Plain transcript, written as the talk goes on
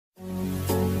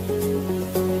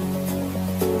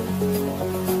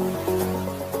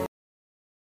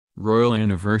Royal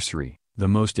anniversary. The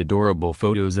most adorable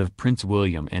photos of Prince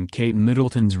William and Kate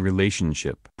Middleton's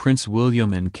relationship. Prince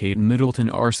William and Kate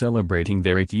Middleton are celebrating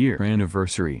their 8th-year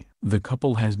anniversary. The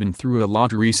couple has been through a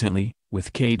lot recently,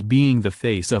 with Kate being the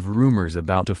face of rumors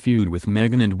about a feud with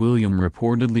Meghan and William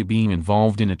reportedly being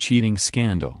involved in a cheating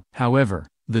scandal. However,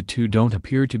 the two don't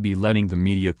appear to be letting the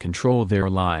media control their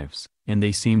lives, and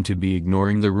they seem to be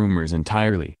ignoring the rumors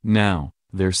entirely. Now,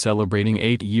 they're celebrating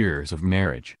 8 years of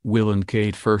marriage. Will and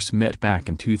Kate first met back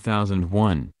in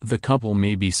 2001. The couple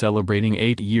may be celebrating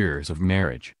 8 years of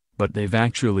marriage, but they've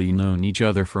actually known each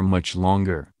other for much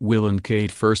longer. Will and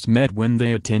Kate first met when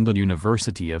they attended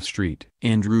University of St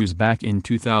Andrews back in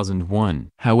 2001.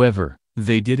 However,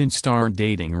 they didn't start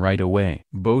dating right away.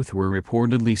 Both were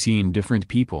reportedly seeing different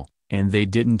people, and they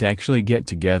didn't actually get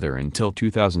together until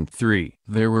 2003.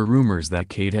 There were rumors that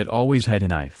Kate had always had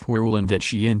an eye for Will and that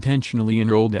she intentionally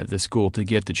enrolled at the school to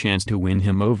get the chance to win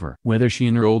him over. Whether she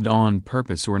enrolled on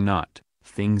purpose or not,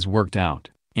 things worked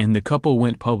out, and the couple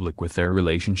went public with their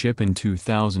relationship in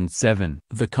 2007.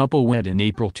 The couple wed in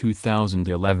April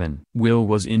 2011. Will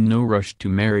was in no rush to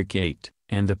marry Kate,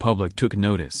 and the public took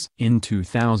notice. In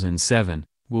 2007,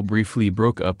 Will briefly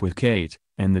broke up with Kate,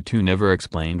 and the two never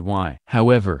explained why.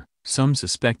 However, some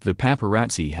suspect the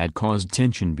paparazzi had caused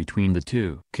tension between the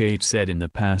two. Kate said in the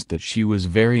past that she was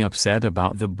very upset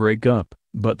about the breakup,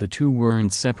 but the two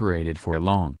weren't separated for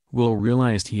long. Will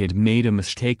realized he had made a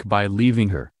mistake by leaving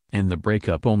her, and the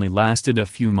breakup only lasted a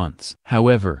few months.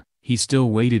 However, he still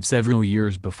waited several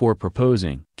years before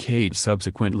proposing. Kate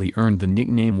subsequently earned the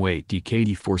nickname Waity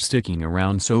Katie for sticking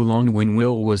around so long when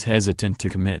Will was hesitant to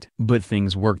commit. But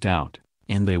things worked out,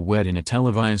 and they wed in a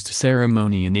televised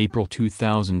ceremony in April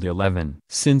 2011.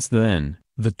 Since then,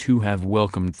 the two have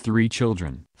welcomed 3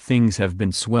 children. Things have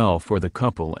been swell for the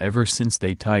couple ever since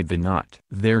they tied the knot.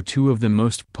 They're two of the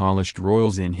most polished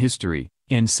royals in history,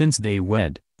 and since they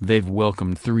wed, they've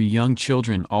welcomed 3 young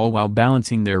children, all while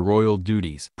balancing their royal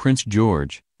duties. Prince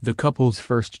George, the couple's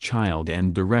first child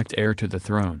and direct heir to the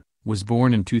throne, was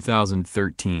born in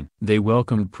 2013. They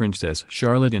welcomed Princess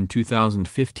Charlotte in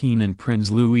 2015 and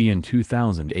Prince Louis in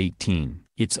 2018.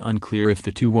 It's unclear if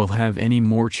the two will have any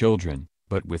more children,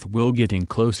 but with Will getting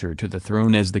closer to the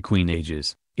throne as the Queen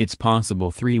ages, it's possible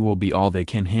 3 will be all they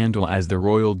can handle as the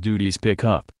royal duties pick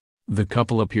up. The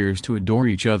couple appears to adore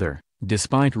each other,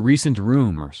 despite recent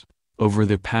rumors. Over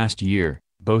the past year,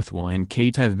 both Will and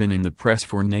Kate have been in the press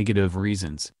for negative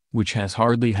reasons, which has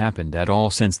hardly happened at all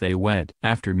since they wed.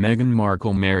 After Meghan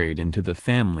Markle married into the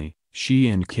family, she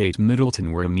and Kate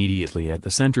Middleton were immediately at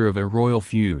the center of a royal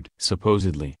feud.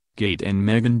 Supposedly, Kate and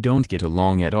Meghan don't get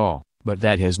along at all, but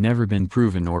that has never been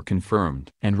proven or confirmed.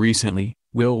 And recently,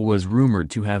 Will was rumored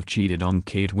to have cheated on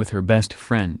Kate with her best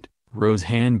friend, Rose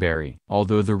Hanbury.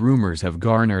 Although the rumors have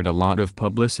garnered a lot of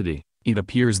publicity, it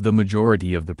appears the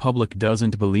majority of the public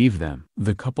doesn't believe them.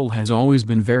 The couple has always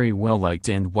been very well liked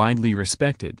and widely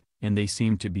respected, and they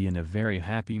seem to be in a very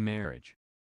happy marriage.